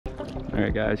All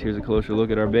right, guys, here's a closer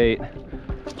look at our bait.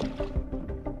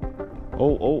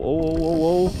 Oh, oh, oh, oh,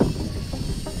 oh,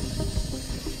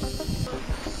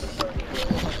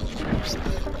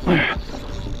 oh.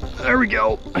 There we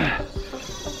go.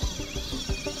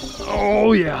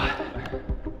 Oh, yeah.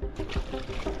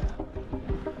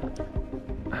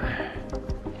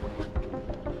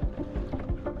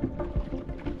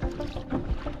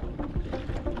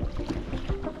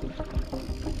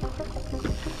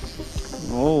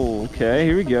 Oh, okay,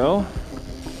 here we go.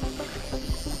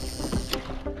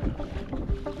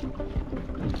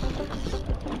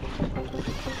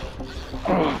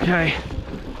 Okay.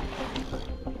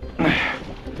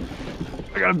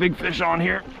 I got a big fish on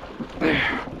here.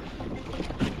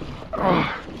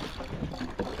 Oh.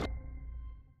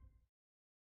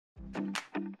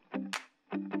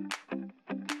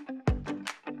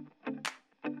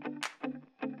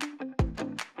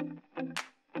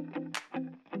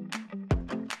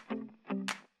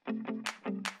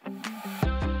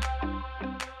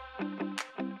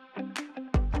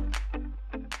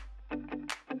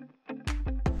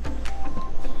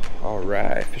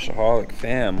 Alright, FishAholic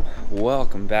fam,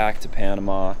 welcome back to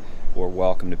Panama, or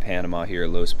welcome to Panama here at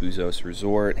Los Buzos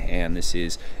Resort, and this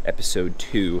is episode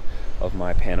 2 of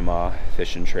my Panama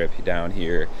fishing trip down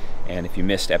here. And if you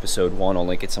missed episode 1, I'll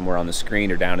link it somewhere on the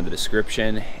screen or down in the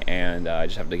description. And I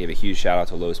just have to give a huge shout out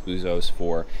to Los Buzos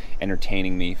for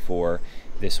entertaining me for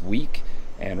this week.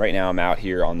 And right now I'm out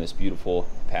here on this beautiful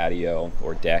patio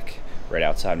or deck right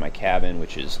outside my cabin,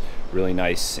 which is really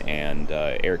nice and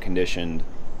air conditioned.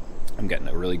 I'm getting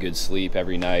a really good sleep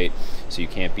every night, so you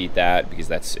can't beat that, because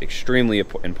that's extremely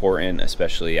important,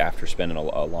 especially after spending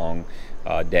a long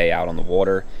day out on the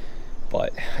water.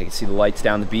 But I can see the lights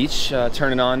down the beach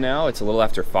turning on now. It's a little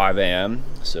after 5 a.m.,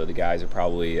 so the guys are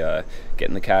probably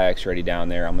getting the kayaks ready down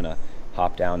there. I'm gonna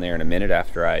hop down there in a minute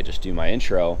after I just do my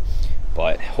intro.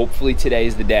 But hopefully today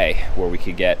is the day where we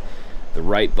could get the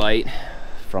right bite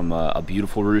from a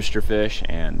beautiful rooster fish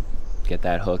and get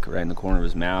that hook right in the corner of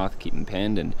his mouth, keep him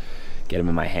pinned, and get him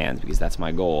in my hands, because that's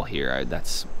my goal here.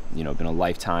 That's, you know, been a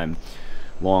lifetime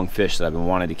long fish that I've been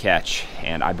wanting to catch.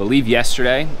 And I believe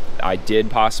yesterday I did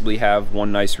possibly have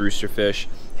one nice rooster fish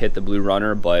hit the blue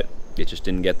runner, but it just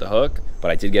didn't get the hook.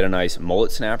 But I did get a nice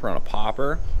mullet snapper on a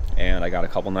popper, and I got a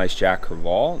couple nice jack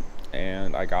crevalle,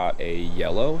 and I got a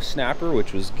yellow snapper,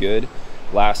 which was good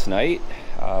last night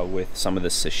with some of the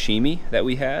sashimi that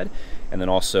we had. And then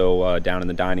also down in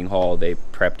the dining hall, they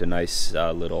prepped a nice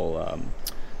little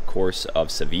course of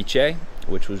ceviche,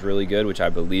 which was really good, which I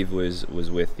believe was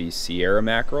with the Sierra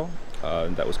mackerel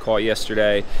that was caught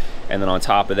yesterday. And then on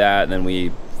top of that, then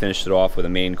we finished it off with a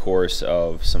main course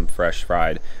of some fresh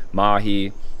fried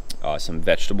mahi, some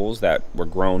vegetables that were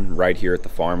grown right here at the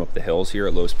farm up the hills here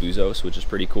at Los Buzos, which is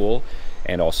pretty cool.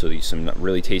 And also some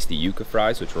really tasty yuca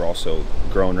fries, which were also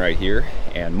grown right here.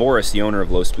 And Morris, the owner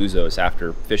of Los Buzos,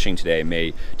 after fishing today,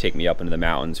 may take me up into the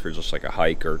mountains for just like a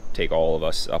hike, or take all of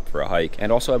us up for a hike.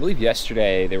 And also, I believe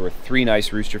yesterday there were 3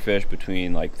 nice rooster fish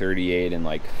between like 38 and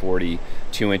like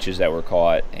 42 inches that were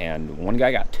caught, and one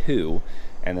guy got 2,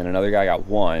 and then another guy got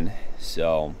 1.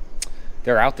 So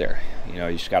they're out there. You know,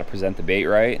 you just got to present the bait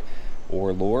right,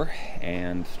 or lure,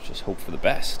 and just hope for the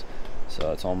best. So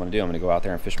that's all I'm gonna do. I'm gonna go out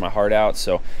there and fish my heart out.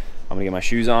 So I'm gonna get my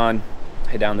shoes on,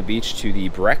 head down the beach to the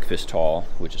breakfast hall,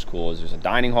 which is cool. There's a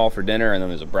dining hall for dinner, and then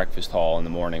there's a breakfast hall in the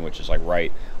morning, which is like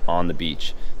right on the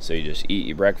beach. So you just eat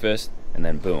your breakfast, and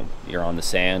then boom, you're on the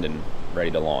sand and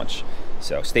ready to launch.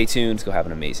 So stay tuned, let's go have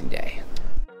an amazing day.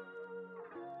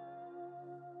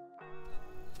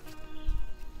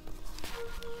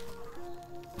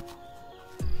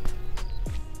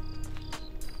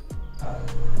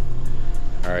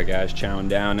 All right, guys, chowing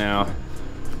down now.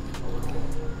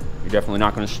 You're definitely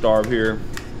not going to starve here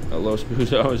at Los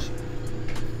Buzos.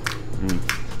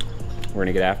 We're going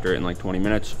to get after it in like 20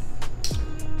 minutes.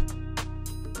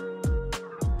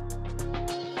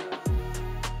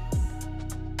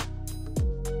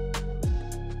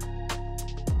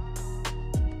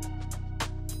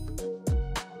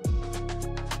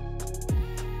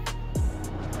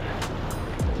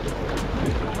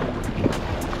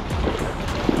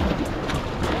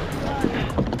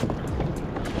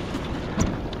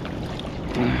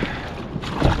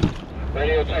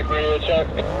 Radio check.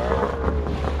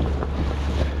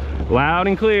 Loud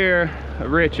and clear.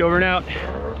 Rich, over and out.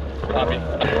 Copy.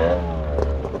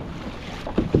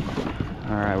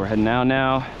 All right, we're heading out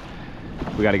now.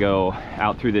 We got to go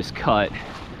out through this cut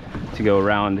to go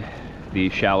around the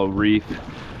shallow reef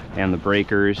and the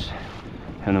breakers,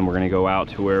 and then we're going to go out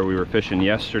to where we were fishing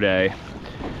yesterday.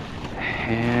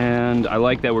 And I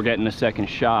like that we're getting a second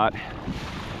shot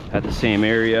at the same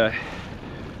area.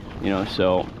 you know,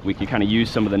 so we can kind of use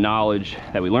some of the knowledge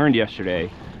that we learned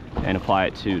yesterday and apply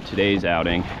it to today's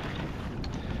outing.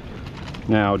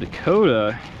 Now,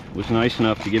 Dakota was nice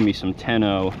enough to give me some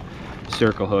 10-0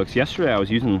 circle hooks. Yesterday I was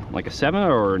using like a 7-0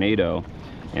 or an 8-0,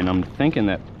 and I'm thinking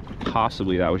that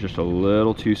possibly that was just a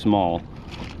little too small,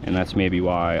 and that's maybe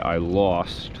why I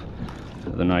lost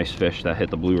the nice fish that hit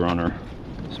the blue runner.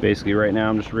 So basically right now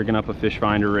I'm just rigging up a fish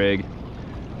finder rig.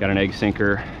 Got an egg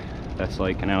sinker that's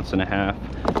like 1.5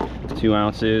 ounces, 2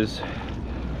 ounces,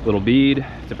 little bead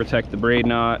to protect the braid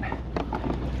knot,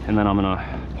 and then I'm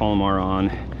gonna Palomar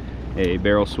on a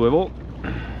barrel swivel.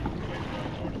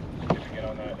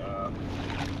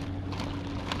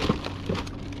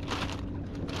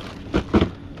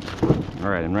 All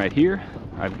right, and right here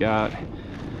I've got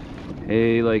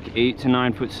a like 8 to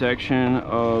 9 foot section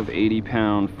of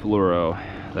 80-pound fluoro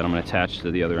that I'm gonna attach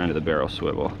to the other end of the barrel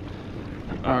swivel.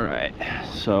 All right,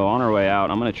 so on our way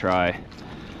out, I'm gonna try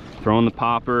throwing the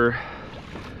popper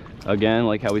again,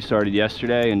 like how we started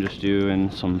yesterday, and just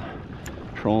doing some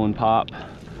trolling pop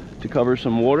to cover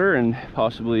some water and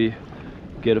possibly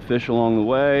get a fish along the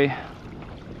way.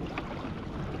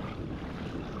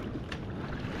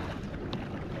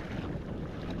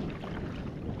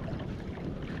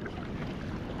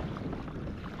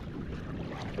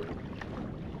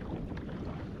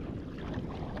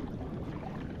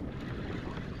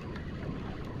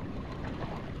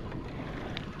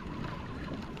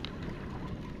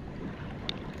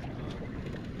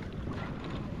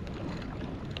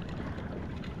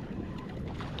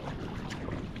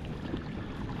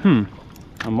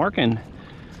 I'm marking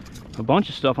a bunch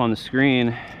of stuff on the screen.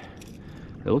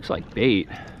 It looks like bait.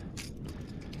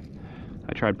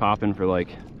 I tried popping for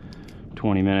like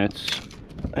 20 minutes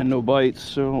and no bites,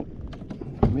 so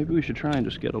maybe we should try and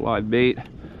just get a live bait.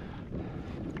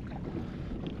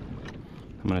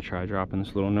 I'm gonna try dropping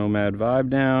this little Nomad Vibe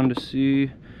down to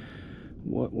see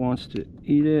what wants to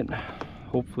eat it.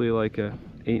 Hopefully like a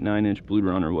 8-9 inch blue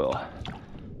runner will.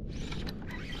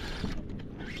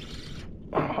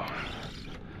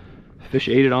 Fish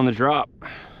ate it on the drop.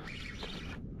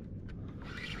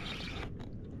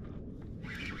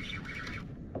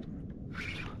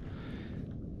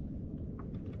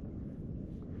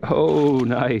 Oh,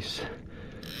 nice.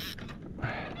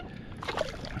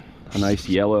 A nice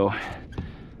yellow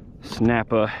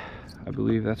snapper, I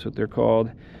believe that's what they're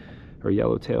called, or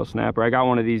yellowtail snapper. I got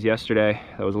one of these yesterday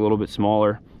that was a little bit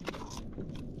smaller.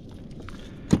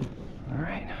 All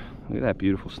right, look at that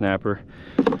beautiful snapper.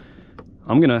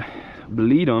 I'm gonna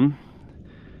bleed them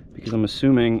because I'm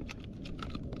assuming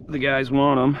the guys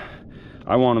want them.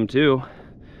 I want them too,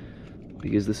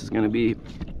 because this is gonna be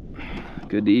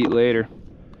good to eat later.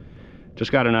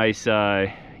 Just got a nice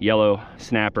yellow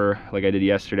snapper like I did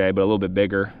yesterday, but a little bit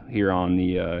bigger here on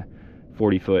the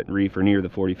 40-foot reef, or near the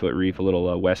 40-foot reef, a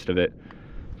little west of it.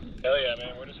 Hell yeah,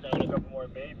 man. We're just grabbing a couple more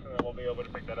baits and then we'll be able to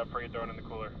pick that up for you, throw it in the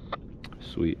cooler.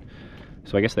 Sweet.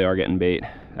 So I guess they are getting bait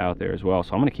out there as well.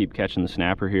 So I'm gonna keep catching the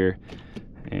snapper here.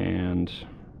 And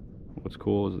what's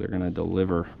cool is they're gonna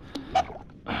deliver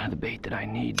the bait that I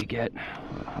need to get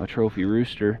a trophy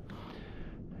rooster.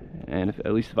 And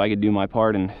at least if I could do my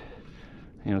part and,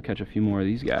 you know, catch a few more of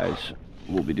these guys,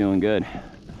 we'll be doing good.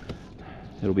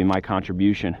 It'll be my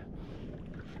contribution.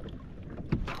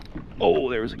 Oh,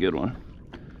 there was a good one.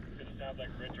 It sounds like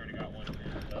Rich already got one.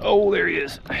 Oh, there he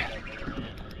is.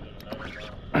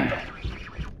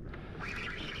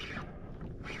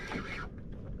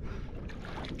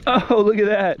 Oh, look at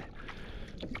that.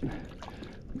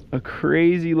 A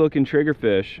crazy looking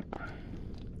triggerfish.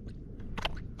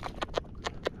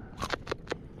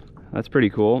 That's pretty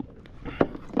cool.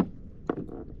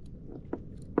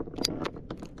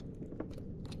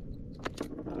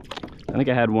 I think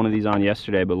I had one of these on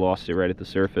yesterday, but lost it right at the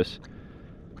surface.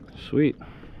 Sweet.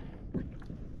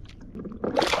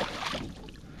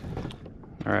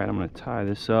 All right, I'm gonna tie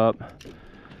this up.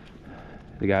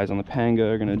 The guys on the Panga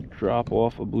are gonna drop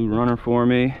off a blue runner for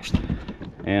me,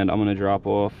 and I'm gonna drop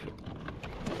off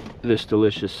this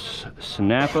delicious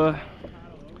snapper.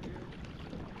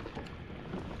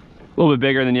 A little bit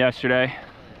bigger than yesterday.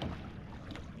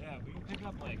 Yeah, we can pick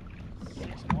up like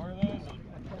 6 more of those.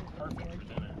 It's perfect for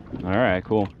dinner. All right,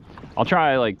 cool. I'll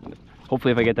try, like,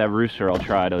 hopefully if I get that rooster, I'll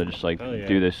try to just like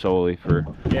do this solely for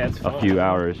a few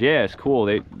hours. Yeah, it's cool.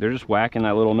 They're just whacking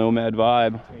that little Nomad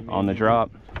Vibe on the drop.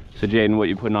 So Jaden, what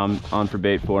you putting on for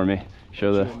bait for me?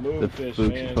 Show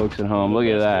the folks at home. Look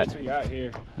at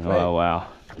that. Oh wow,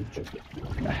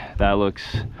 that looks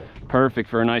perfect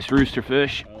for a nice rooster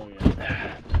fish.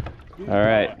 All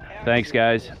right, thanks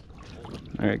guys.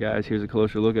 All right guys, here's a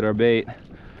closer look at our bait.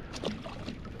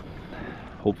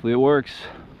 Hopefully it works.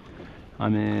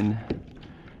 I'm in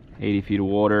 80 feet of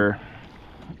water.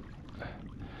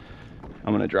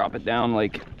 I'm gonna drop it down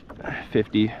like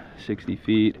 50, 60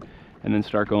 feet and then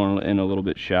start going in a little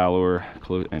bit shallower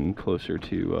and closer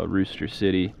to Rooster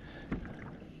City.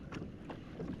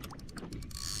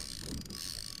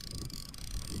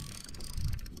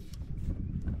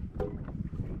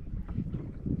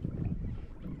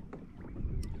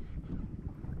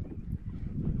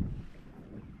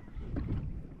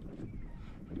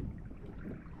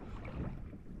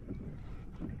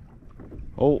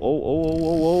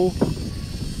 Oh.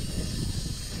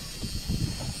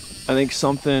 I think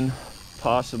something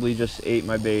possibly just ate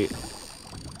my bait.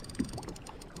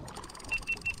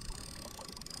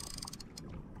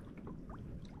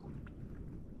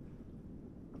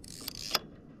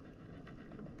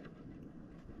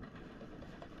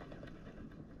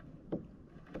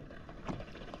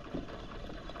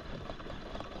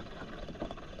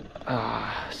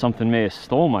 Something may have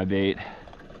stole my bait.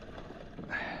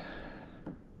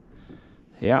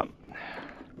 Yeah,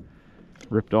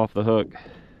 ripped off the hook.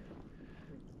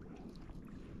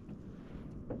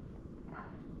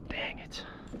 Dang it.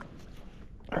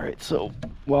 All right, so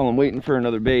while I'm waiting for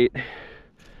another bait,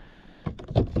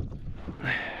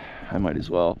 I might as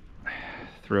well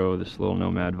throw this little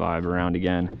Nomad Vibe around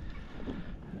again.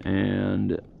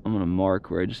 And I'm gonna mark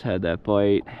where I just had that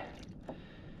bite.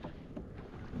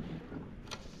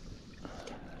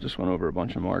 Just went over a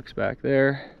bunch of marks back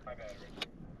there.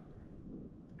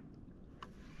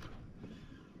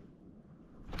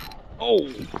 Oh,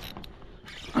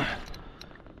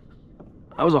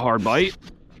 that was a hard bite.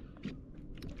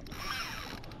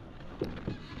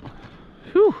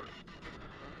 Whew.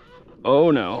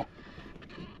 Oh no.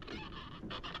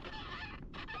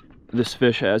 This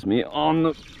fish has me on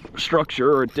the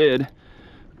structure, or it did.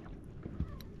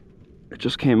 It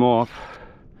just came off.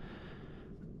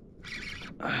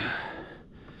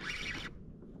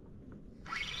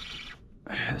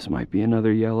 This might be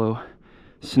another yellow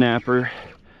snapper,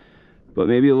 but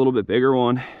maybe a little bit bigger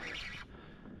one.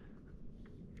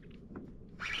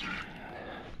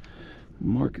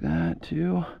 Mark that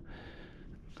too.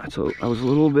 I was a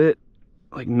little bit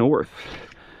like north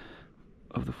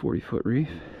of the 40-foot reef.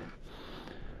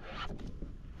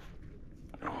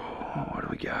 Oh, what do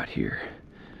we got here?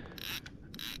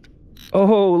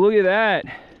 Oh, look at that.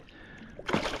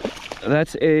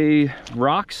 That's a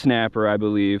rock snapper, I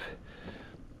believe.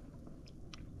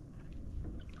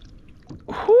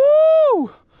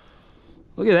 Whoo!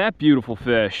 Look at that beautiful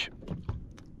fish.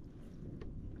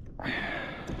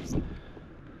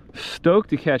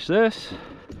 Stoked to catch this.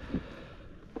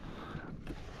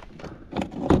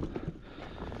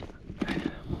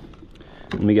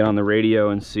 Let me get on the radio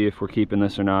and see if we're keeping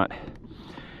this or not.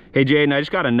 Hey Jaden, I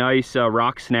just got a nice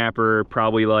rock snapper,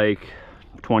 probably like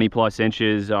 20 plus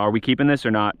inches. Are we keeping this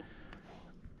or not?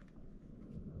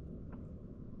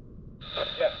 Yeah,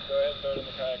 go ahead and throw it in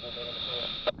the kayak. We'll throw it in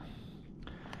the pool.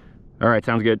 All right,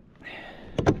 sounds good.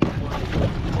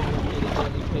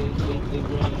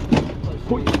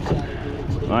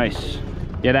 Nice.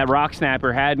 Yeah, that rock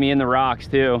snapper had me in the rocks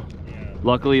too. Yeah.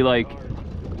 Luckily, like,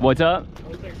 what's up?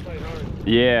 Those things fight hard.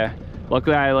 Yeah.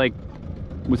 Luckily, I like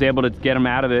was able to get him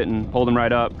out of it and pulled him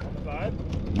right up.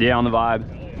 Vibe? Yeah, on the vibe.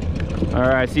 Yeah. All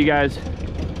right, see you guys.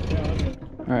 Yeah,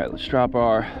 All right, let's drop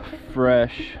our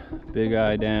fresh big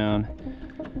eye down.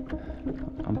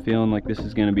 I'm feeling like this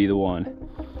is gonna be the one.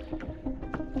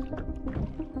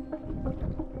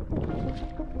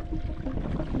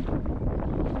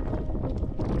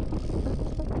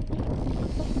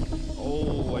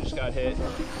 Oh, I just got hit.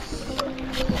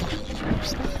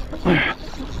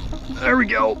 There we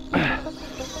go.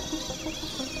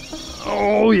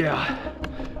 Oh yeah.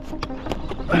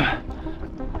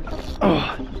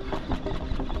 Oh.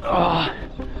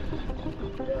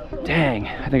 Dang,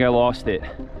 I think I lost it.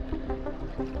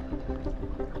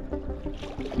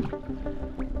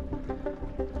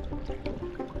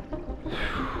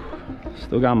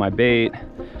 Still got my bait.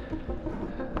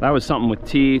 That was something with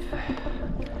teeth.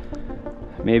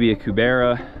 Maybe a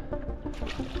cubera.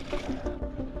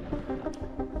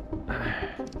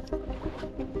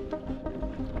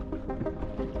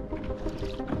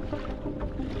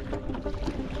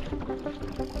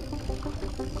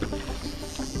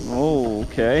 Oh,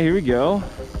 okay, here we go.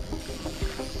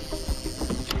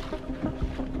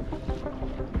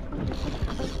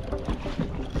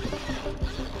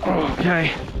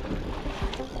 Okay.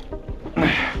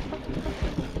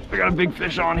 I got a big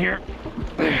fish on here.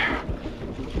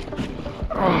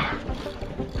 Oh.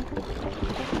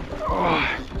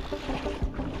 Oh.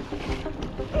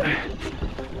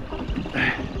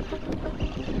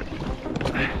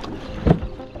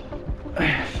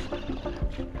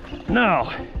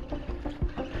 No.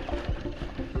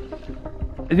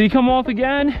 Did he come off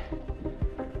again?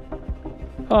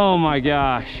 Oh my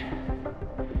gosh.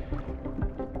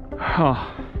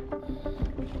 Oh.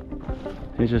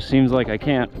 It just seems like I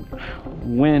can't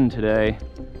win today.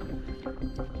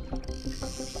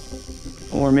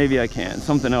 Or maybe I can.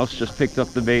 Something else just picked up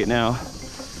the bait now.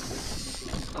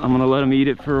 I'm gonna let him eat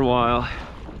it for a while.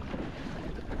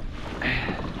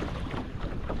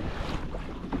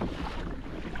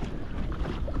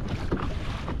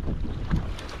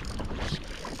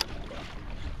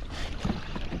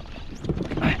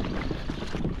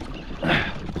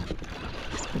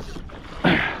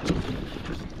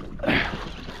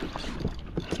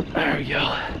 There we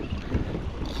go.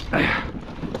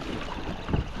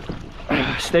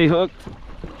 Stay hooked.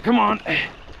 Come on.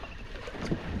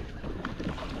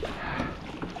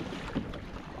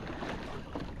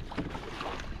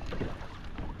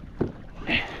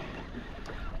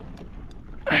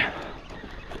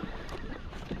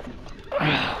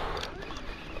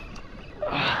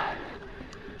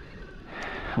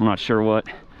 I'm not sure what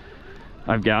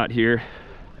I've got here.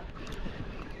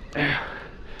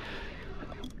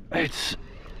 It's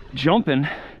jumping.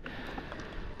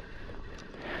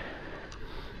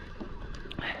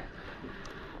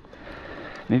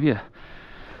 Maybe a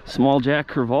small jack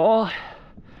crevalle.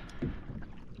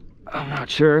 I'm not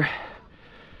sure.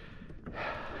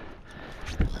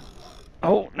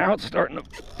 Oh, now it's starting to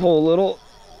pull a little.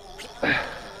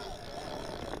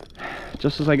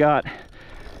 Just as I got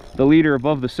the leader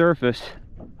above the surface.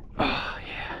 Oh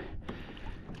yeah.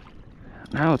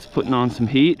 Now it's putting on some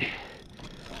heat.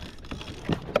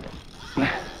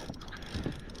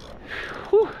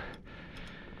 Whew.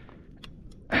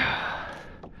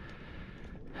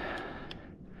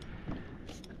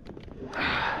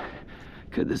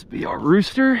 Could this be our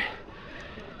rooster?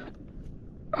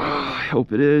 Oh, I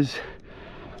hope it is.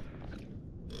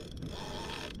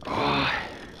 Oh,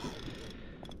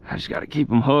 I just gotta keep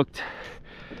them hooked.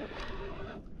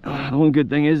 The one good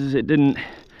thing is it didn't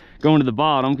go into the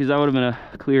bottom, because that would have been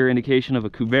a clear indication of a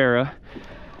cubera.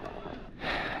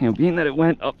 You know, being that it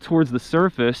went up towards the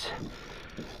surface,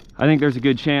 I think there's a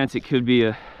good chance it could be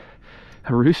a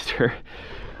rooster.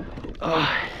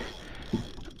 Oh.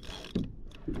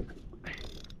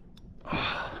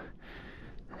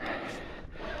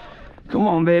 Come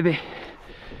on, baby.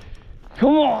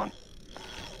 Come on.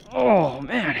 Oh,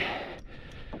 man.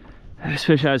 This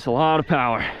fish has a lot of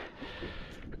power.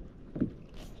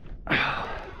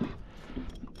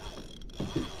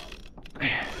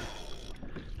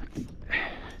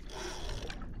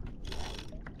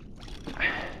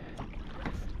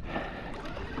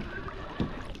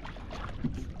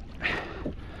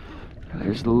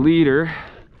 There's the leader.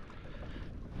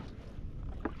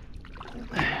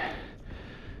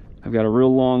 I've got a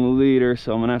real long leader,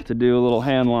 so I'm gonna have to do a little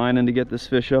hand lining to get this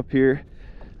fish up here.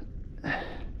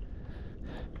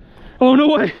 Oh, no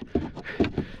way!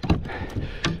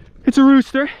 It's a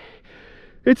rooster.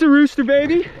 It's a rooster,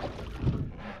 baby.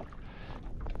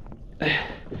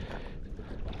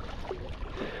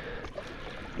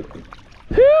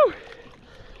 Whew.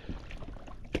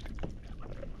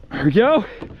 There we go.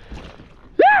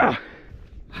 Yeah!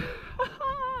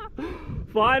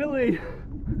 Finally,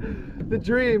 the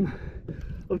dream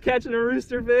of catching a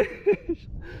rooster fish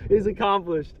is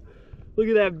accomplished. Look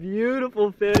at that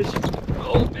beautiful fish.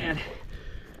 Oh man.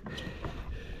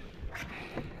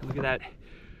 Look at that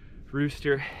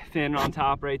rooster fin on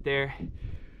top right there.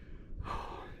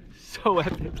 So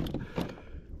epic.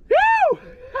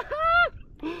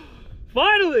 Woo!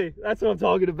 Finally, that's what I'm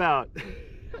talking about.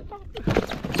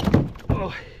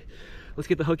 Oh, let's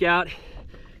get the hook out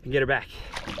and get her back.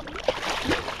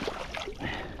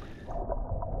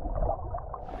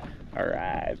 All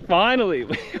right, finally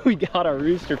we got our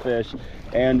rooster fish,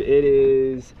 and it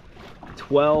is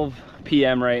 12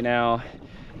 p.m. right now,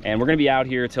 and we're gonna be out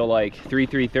here till like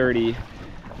 3:30.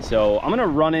 So I'm gonna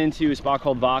run into a spot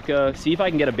called Vaca, see if I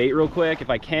can get a bait real quick. If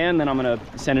I can, then I'm gonna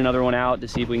send another one out to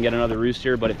see if we can get another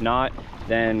rooster. But if not,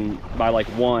 then by like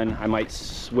 1, I might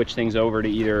switch things over to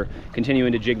either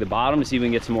continuing to jig the bottom to see if we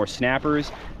can get some more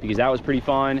snappers, because that was pretty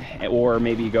fun, or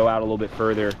maybe go out a little bit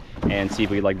further and see if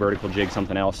we could like vertical jig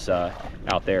something else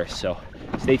out there. So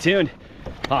stay tuned.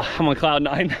 I'm on cloud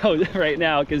 9 right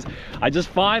now, because I just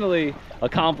finally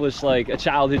accomplished like a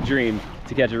childhood dream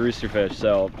to catch a rooster fish.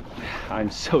 So I'm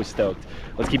so stoked.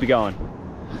 Let's keep it going.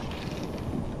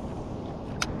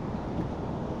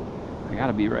 I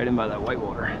gotta be right in by that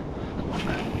whitewater.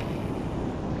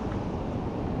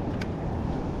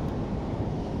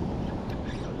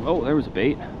 Oh, there was a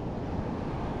bait.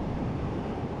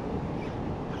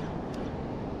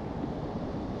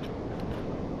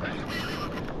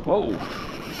 Whoa.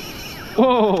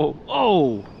 Whoa.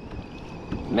 Oh.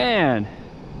 Man.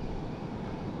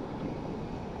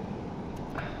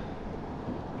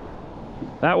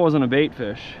 That wasn't a bait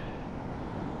fish.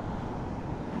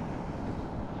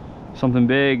 Something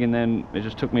big, and then it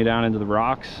just took me down into the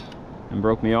rocks and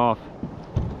broke me off.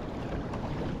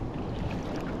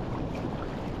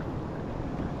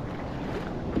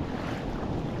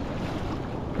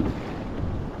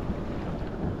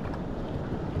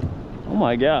 Oh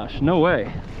my gosh, no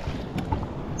way.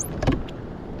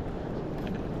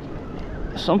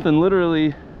 Something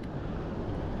literally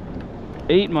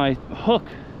ate my hook,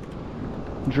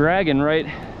 dragging right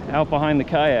out behind the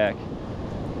kayak.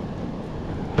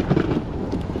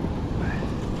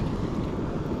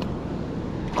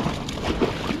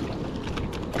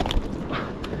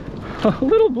 A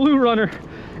little blue runner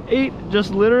ate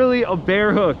just literally a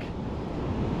bare hook,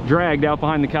 dragged out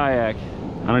behind the kayak.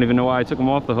 I don't even know why I took him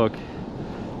off the hook.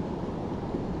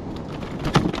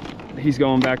 He's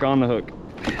going back on the hook.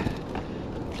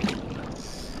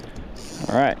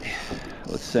 All right,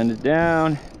 let's send it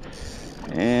down.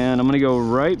 And I'm gonna go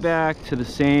right back to the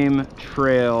same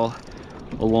trail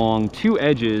along two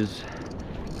edges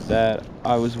that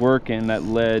I was working that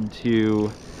led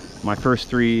to my first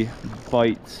 3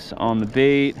 bites on the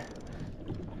bait.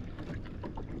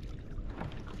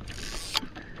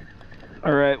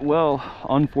 All right, well,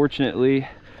 unfortunately,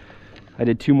 I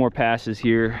did 2 more passes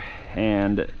here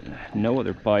and no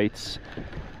other bites.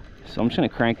 So I'm just gonna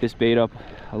crank this bait up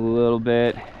a little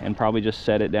bit and probably just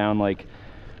set it down like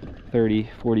 30,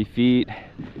 40 feet.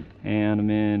 And I'm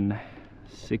in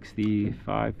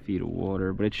 65 feet of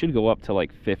water, but it should go up to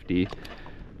like 50.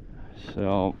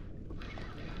 So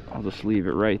I'll just leave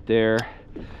it right there.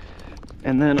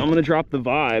 And then I'm gonna drop the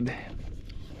vibe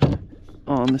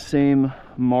on the same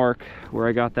mark where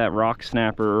I got that rock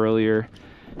snapper earlier.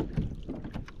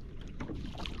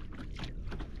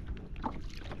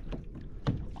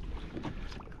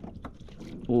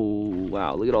 Oh,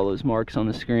 wow, look at all those marks on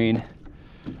the screen.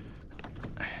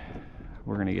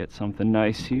 We're gonna get something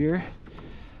nice here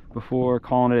before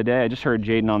calling it a day. I just heard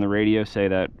Jaden on the radio say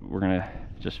that we're gonna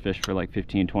just fish for like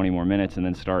 15-20 more minutes and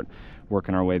then start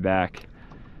working our way back.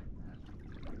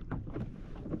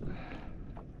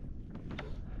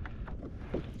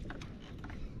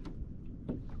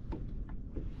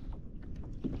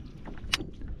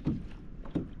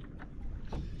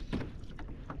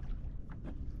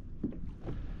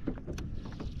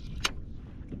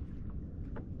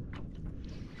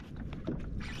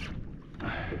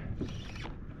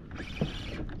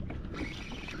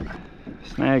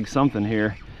 Snag something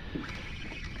here.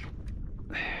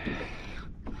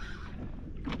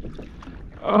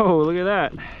 Oh, look at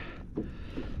that.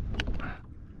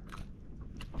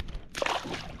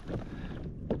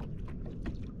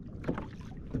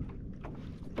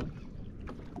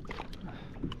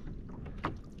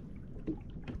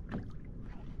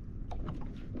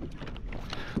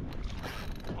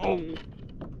 Oh.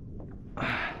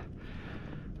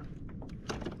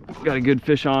 Got a good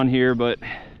fish on here, but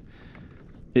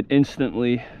it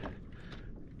instantly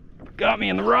got me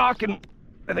in the rock, and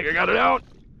I think I got it out.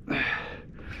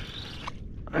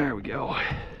 There we go.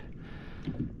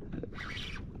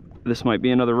 This might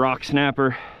be another rock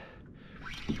snapper.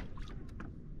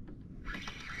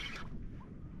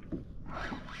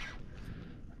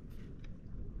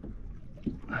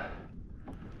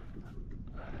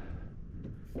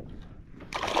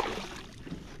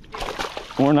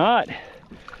 Or not.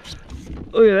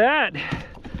 Look at that.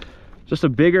 Just a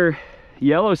bigger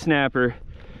yellow snapper.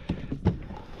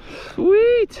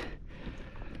 Sweet.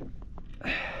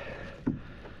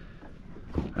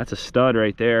 That's a stud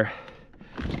right there.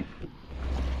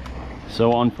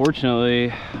 So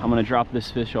unfortunately, I'm gonna drop this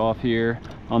fish off here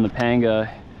on the panga,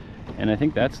 and I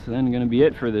think that's then gonna be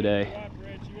it for the day.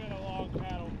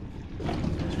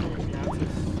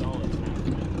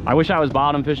 I wish I was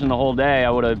bottom fishing the whole day. I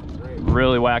would have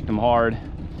really whacked them hard.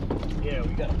 Yeah,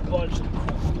 we got a bunch of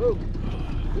cool.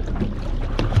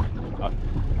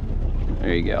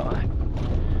 There you go.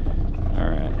 All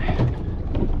right.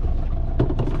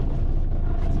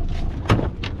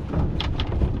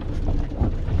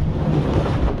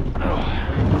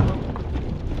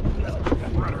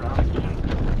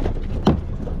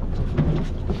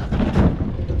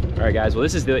 All right, guys, well,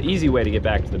 this is the easy way to get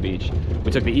back to the beach.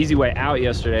 We took the easy way out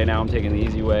yesterday. Now I'm taking the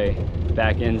easy way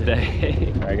back in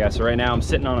today. All right, guys, so right now I'm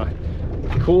sitting on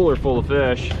a cooler full of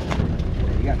fish.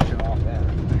 You gotta show off that.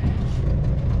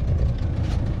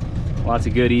 Lots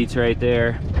of good eats right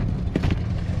there.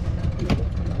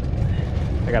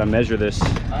 I I gotta measure this.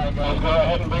 Alright guys, go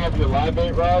ahead and bring up your live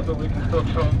bait rod so we can still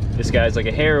trim. This guy's like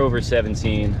a hair over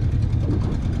 17.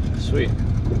 Sweet.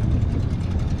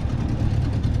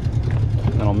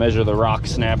 Then I'll measure the rock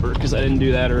snapper because I didn't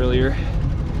do that earlier.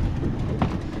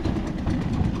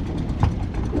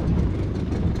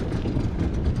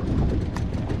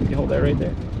 You hold that right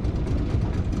there.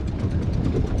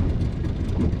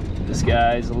 This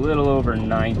guy's a little over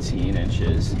 19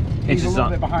 inches. He's a little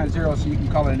bit behind 0, so you can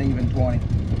call it an even 20.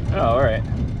 Oh, all right.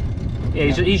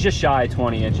 Yeah, he's just shy of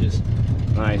 20 inches.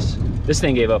 Nice. This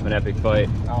thing gave up an epic fight.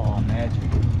 Oh, imagine.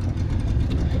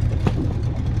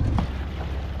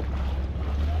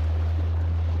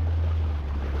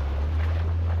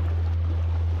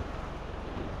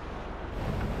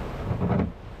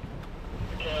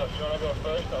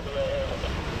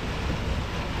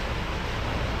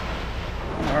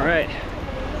 All right,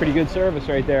 pretty good service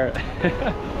right there.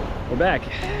 We're back.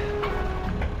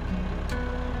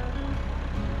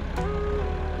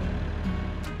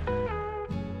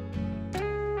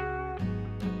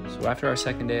 So after our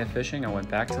second day of fishing, I went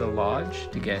back to the lodge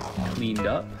to get cleaned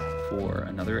up for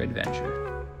another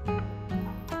adventure.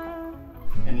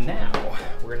 And now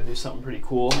we're gonna do something pretty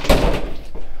cool.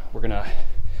 We're gonna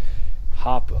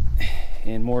hop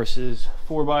in Morris's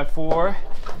 4x4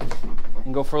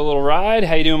 and go for a little ride.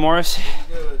 How you doing, Morris?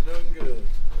 Doing good.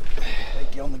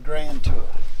 Take you on the grand tour.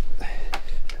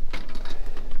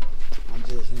 I'm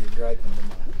just here griping to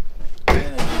my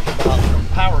manager about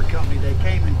the power company. They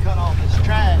came and cut all this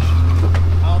trash,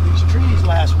 all these trees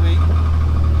last week.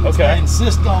 Which Okay. they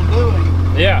insist on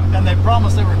doing. Yeah. And they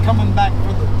promised they were coming back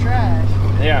for the trash.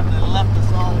 Yeah. They left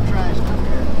us all the trash up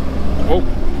here. Whoa,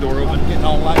 door I'm open. getting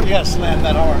online. Yeah, slam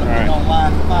that hard. I'm All getting right.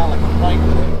 online to file a complaint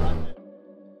with them right now.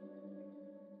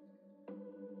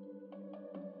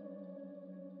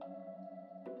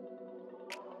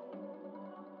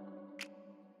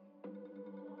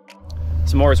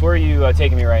 So Morris, where are you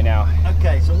taking me right now?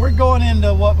 Okay, so we're going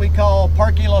into what we call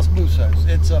Parque Los Buzos.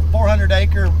 It's a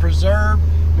 400-acre preserve.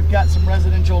 We've got some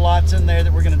residential lots in there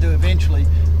that we're going to do eventually,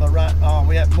 but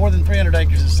we have more than 300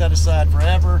 acres is set aside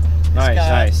forever. Nice, It's got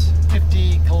nice.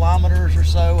 50 kilometers or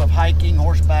so of hiking,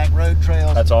 horseback, road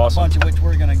trails. That's awesome. A bunch of which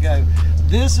we're going to go.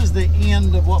 This is the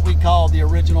end of what we call the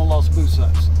original Los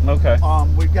Buzos. Okay.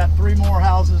 We've got 3 more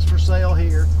houses for sale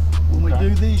here. When we Okay.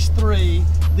 do these 3,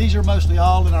 these are mostly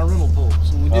all in our rental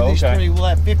pools. When we do these 3, we'll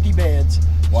have 50 beds.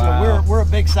 Wow. So we're a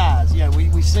big size. Yeah,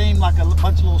 we seem like a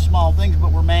bunch of little small things,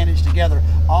 but we're managed together.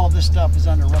 All of this stuff is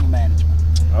under rental management.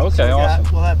 Okay, So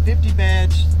awesome. we'll have 50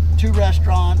 beds, 2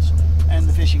 restaurants, and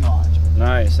the fishing lodge.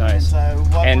 Nice, nice. And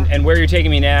so And where you're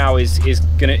taking me now is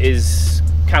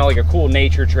kind of like a cool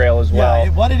nature trail as well.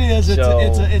 Yeah, what it is,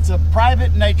 it's a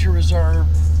private nature reserve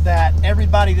that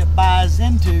everybody that buys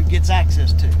into gets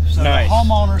access to. So Nice. the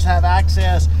homeowners have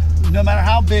access, no matter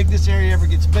how big this area ever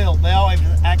gets built, they always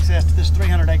have access to this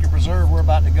 300-acre preserve we're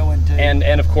about to go into. And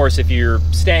of course, if you're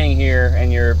staying here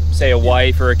and you're, say, a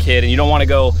wife or a kid, and you don't want to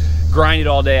go grind it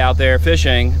all day out there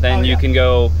fishing, then you can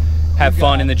go have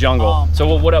fun in the jungle. So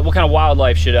what kind of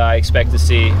wildlife should I expect to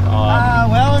see?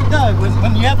 Well, no,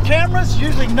 when you have cameras,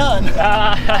 usually none.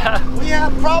 We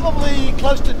have probably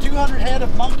close to 200 head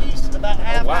of monkeys, about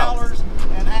half howlers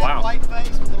and half white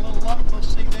face with a little lump. We'll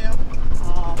see them.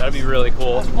 That'd be really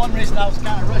cool. That's one reason I was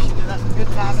kind of rushing to. That's a good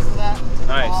timing for that.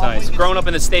 Nice, nice. Growing up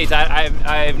in the States,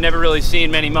 I've never really seen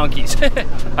many monkeys.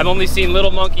 I've only seen little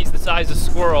monkeys the size of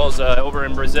squirrels over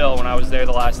in Brazil when I was there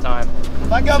the last time.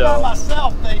 If I go by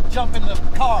myself, they jump in the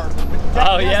car.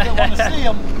 But they want to see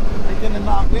them. They get in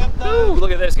my whip. Ooh,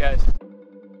 look at this, guys.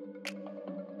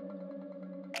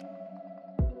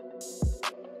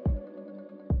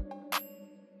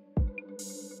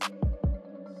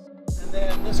 And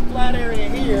then this flat area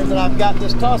here that I've got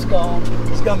this tusk on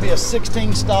is going to be a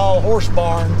 16-stall horse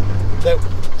barn.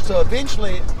 So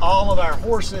eventually all of our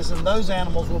horses and those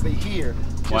animals will be here.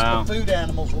 Just the food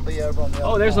animals will be over on the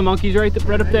other there's the monkeys right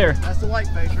up there. That's the white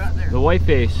face right there. The white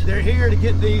face. They're here to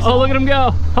get these. Oh, look at them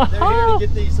go. They're here to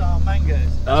get these mangoes.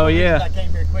 Oh, yeah. I came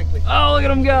here quickly. Oh, look at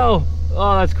them go.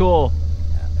 Oh, that's cool.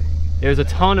 There's a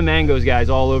ton of mangoes, guys,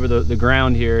 all over the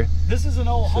ground here. This is an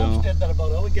old homestead that I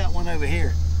bought. Oh, we got one over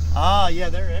here. Ah, yeah,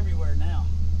 they're everywhere now.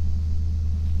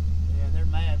 Yeah, they're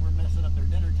mad. We're messing up their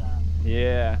dinner time.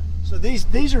 Yeah. So these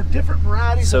are different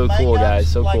varieties of mangoes. So cool, guys.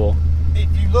 So cool. If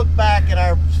you look back at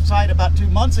our site about 2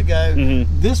 months ago,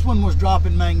 this one was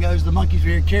dropping mangoes. The monkeys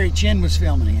were here. Kerry Chin was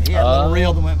filming it. He had a little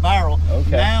reel that went viral.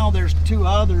 Okay. Now there's 2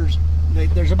 others.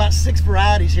 There's about 6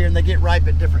 varieties here, and they get ripe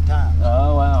at different times.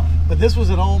 Oh, wow. But this was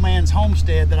an old man's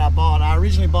homestead that I bought. I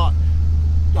originally bought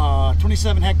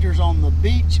 27 hectares on the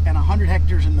beach and 100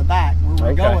 hectares in the back where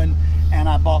we're going. and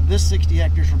I bought this 60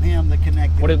 hectares from him that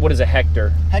connected. What is a hectare?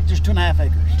 Hectare's 2.5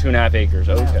 acres. 2.5 acres.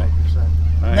 Okay. 2.5 acres, so.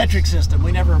 Nice. Metric system.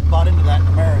 We never bought into that in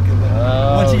America,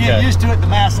 but once you get used to it, the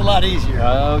math's a lot easier.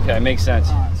 Okay, makes sense.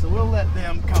 All right, so we'll let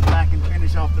them come back and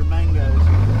finish off their mangoes.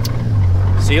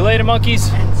 See you later, monkeys.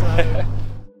 And so,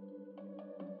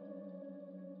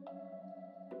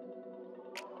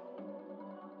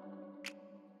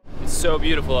 It's so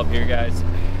beautiful up here, guys.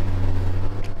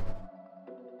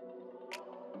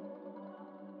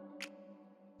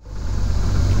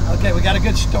 okay, we got a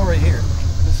good story here.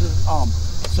 This is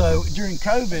so during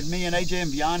COVID, me and AJ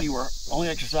and Vianney were only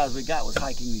exercise we got was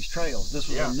hiking these trails. This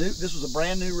was a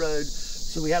brand new road,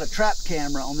 so we had a trap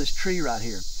camera on this tree right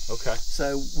here. Okay.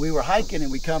 So we were hiking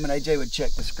and we come and AJ would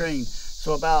check the screen.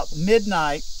 So about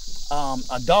midnight,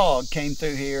 a dog came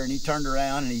through here and he turned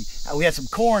around and we had some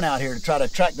corn out here to try to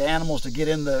attract the animals to get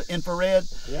in the infrared.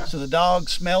 Yeah. So the dog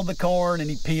smelled the corn and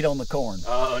he peed on the corn.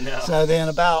 Oh no. So then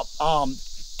about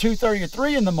 2:30 or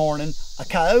 3 in the morning, a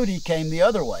coyote came the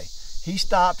other way. He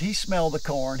stopped, he smelled the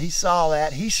corn, he saw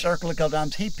that, he circled a couple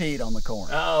times, he peed on the corn.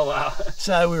 Oh wow.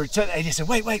 So we were, AJ said,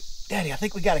 wait, Daddy, I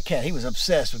think we got a cat. He was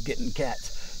obsessed with getting cats.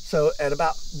 So at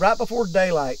about right before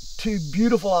daylight, 2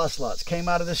 beautiful ocelots came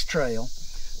out of this trail.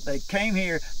 They came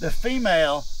here. The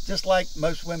female, just like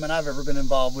most women I've ever been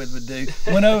involved with would do,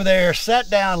 went over there, sat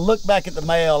down, looked back at the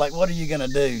male like, what are you gonna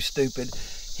do, stupid?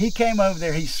 He came over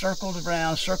there, he circled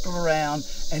around,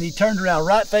 and he turned around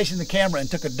right facing the camera and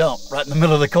took a dump right in the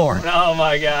middle of the corn. Oh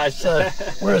my gosh. So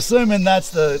we're assuming that's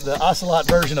the ocelot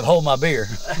version of hold my beer.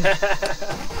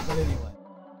 But anyway.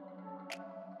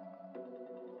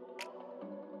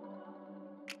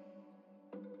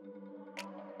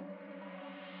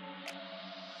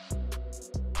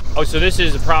 Oh, so this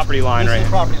is a property line, right? This is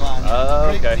a property line. Oh,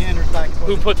 okay.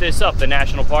 Who put this up? The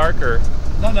national park, or?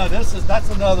 No, that's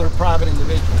another private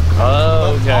individual.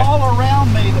 Oh, okay. But all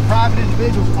around me, the private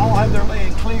individuals all have their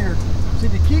land cleared. See,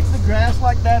 to keep the grass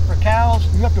like that for cows,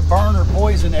 you have to burn or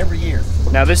poison every year.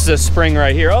 Now this is a spring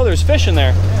right here. Oh, there's fish in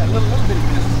there. Yeah, little bitty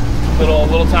fish.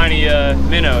 Little tiny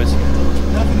minnows.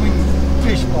 Nothing we can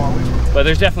fish for. But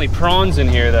there's definitely prawns in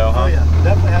here, though, huh? Oh yeah,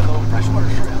 definitely have little freshwater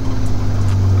shrimp.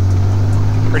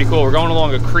 Pretty cool. We're going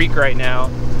along a creek right now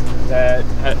that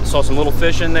saw some little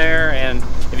fish in there, and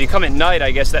if you come at night,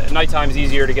 I guess that nighttime is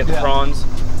easier to get the prawns.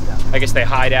 Yeah. I guess they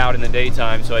hide out in the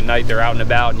daytime, so at night they're out and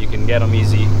about and you can get them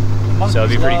easy. So it'd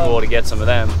be pretty cool to get some of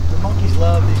them. The monkeys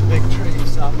love these big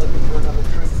trees, so I'm looking for another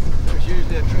tree. There's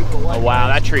usually a tree for white. Oh wow,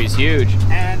 that tree's huge.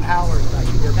 And howlers back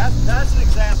here. That's an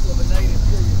example of a native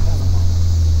tree in Panama.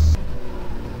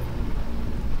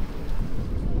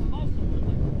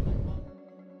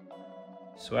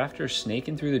 So after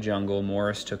snaking through the jungle,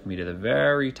 Morris took me to the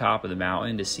very top of the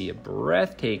mountain to see a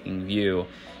breathtaking view.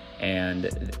 And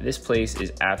this place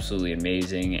is absolutely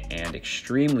amazing and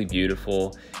extremely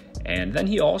beautiful. And then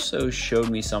he also showed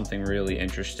me something really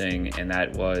interesting, and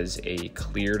that was a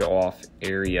cleared off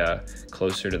area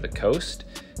closer to the coast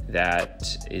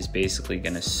that is basically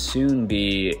going to soon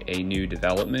be a new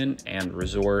development and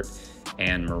resort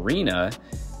and marina.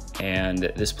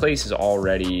 And this place is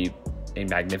already a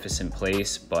magnificent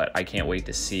place, but I can't wait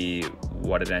to see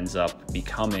what it ends up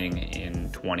becoming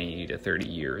in 20 to 30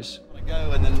 years.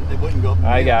 Go and then they wouldn't go up.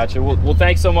 I got you. Well,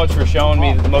 thanks so much for showing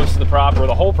me most of the property, or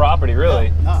the whole property,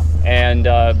 really. No. And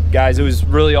guys, it was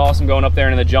really awesome going up there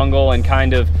in the jungle and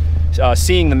kind of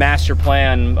seeing the master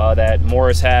plan that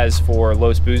Morris has for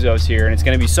Los Buzos here. And it's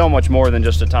going to be so much more than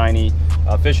just a tiny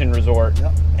fishing resort.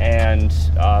 Yep. And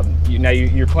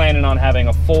you're planning on having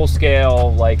a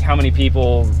full-scale, like how many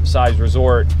people size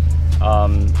resort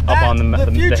up on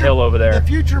the hill over there? The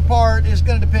future part is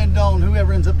going to depend on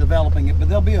whoever ends up developing it, but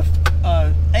there'll be a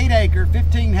 8-acre,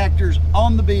 15 hectares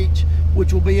on the beach,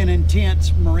 which will be an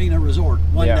intense marina resort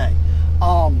one day.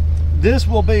 This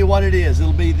will be what it is.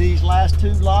 It'll be these last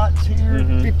 2 lots here,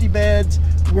 50 beds.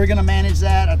 We're going to manage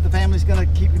that. The family's going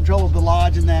to keep control of the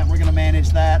lodge and that. We're going to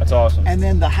manage that. That's awesome. And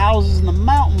then the houses in the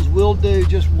mountains we'll do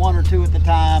just 1 or 2 at the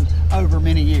time over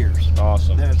many years.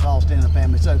 Awesome. There's all staying in the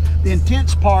family. So the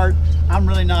intense part, I'm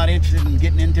really not interested in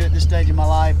getting into at this stage of my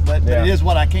life, but it is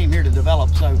what I came here to develop.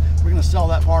 So we're going to sell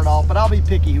that part off, but I'll be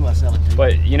picky who I sell it to.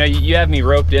 But you have me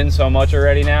roped in so much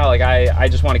already now. Like I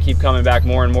just want to keep coming back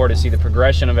more and more to see the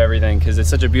progression of everything, because it's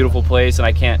such a beautiful place, and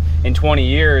I can't, in 20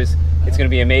 years, it's going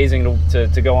to be amazing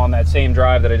to go on that same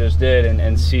drive that I just did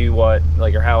and see what,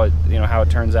 like, or how it, how it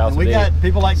turns out. And we got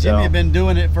people like Jimmy have been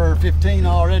doing it for 15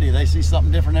 already. They see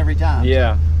something different every time.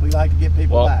 Yeah. So we like to get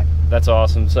people back. That's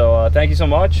awesome. So thank you so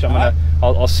much.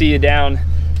 I'll see you down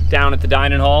at the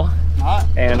dining hall. right.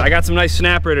 And I got some nice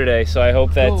snapper today, so I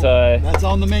hope that Cool. That's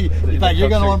on the menu. In fact, you're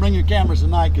going to want to bring your cameras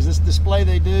tonight because this display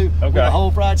they do with the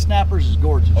whole fried snappers is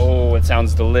gorgeous. Oh, it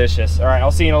sounds delicious. All right,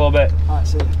 I'll see you in a little bit. All right,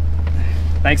 see you.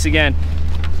 Thanks again.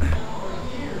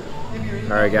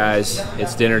 All right, guys,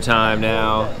 it's dinner time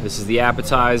now. This is the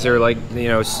appetizer, like, you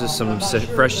know, some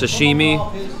fresh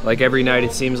sashimi. Like every night,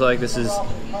 it seems like this is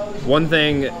one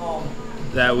thing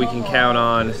that we can count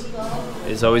on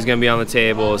is always going to be on the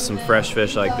table is some fresh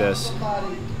fish like this.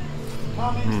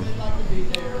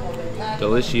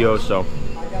 Delicioso.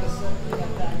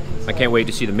 I can't wait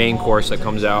to see the main course that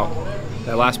comes out.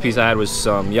 That last piece I had was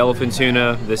some yellowfin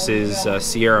tuna. This is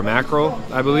Sierra mackerel,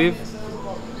 I believe.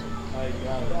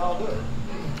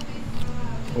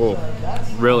 Oh,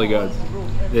 really good.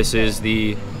 This is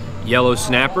the yellow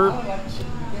snapper.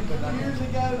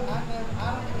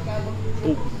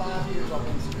 Ooh.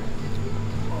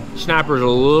 Snapper's a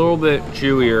little bit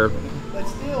chewier.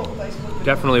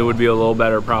 Definitely would be a little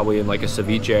better probably in like a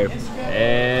ceviche.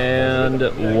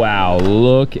 And wow,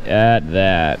 look at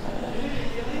that.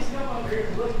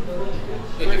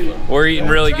 We're eating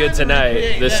really good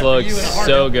tonight. This looks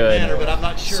so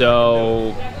good.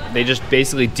 So they just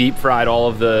basically deep fried all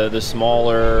of the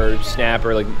smaller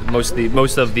snapper, like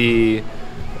most of the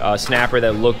snapper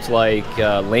that looked like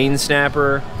lane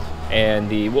snapper, and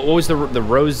the what was the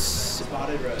rose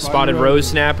spotted rose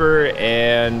snapper,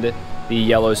 and the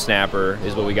yellow snapper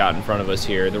is what we got in front of us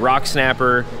here. The rock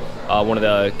snapper, one of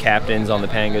the captains on the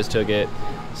Pangas took it.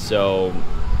 So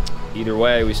either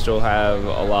way, we still have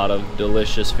a lot of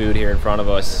delicious food here in front of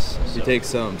us. You take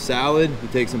some salad, you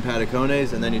take some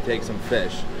patacones, and then you take some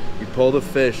fish. You pull the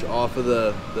fish off of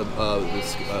the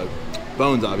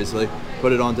bones, obviously,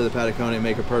 put it onto the patacone,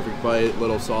 make a perfect bite,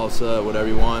 little salsa, whatever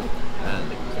you want,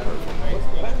 and it's perfect.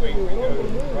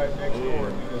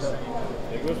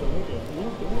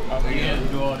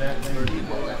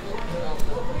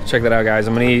 Check that out, guys.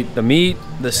 I'm gonna eat the meat,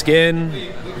 the skin,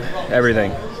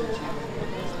 everything.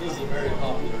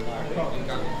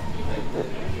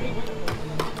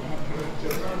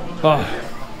 Oh.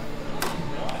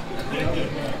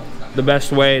 The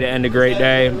best way to end a great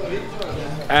day.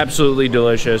 Absolutely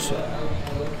delicious.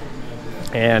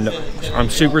 And I'm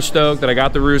super stoked that I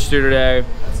got the rooster today.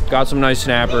 Got some nice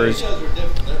snappers.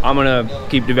 I'm gonna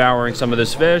keep devouring some of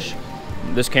this fish.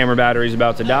 This camera battery is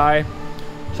about to die.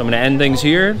 So I'm gonna end things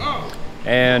here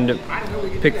and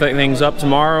pick things up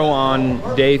tomorrow on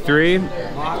day 3.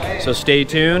 So stay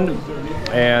tuned.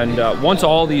 And once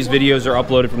all these videos are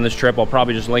uploaded from this trip, I'll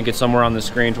probably just link it somewhere on the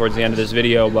screen towards the end of this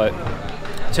video. But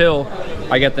till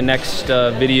I get the next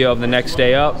video of the next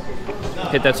day up,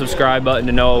 hit that subscribe button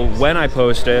to know when I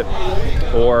post it,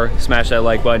 or smash that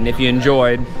like button if you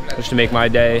enjoyed, just to make my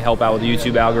day, help out with the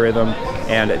YouTube algorithm.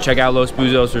 And check out Los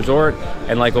Buzos Resort,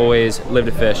 and like always, live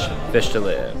to fish, fish to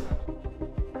live.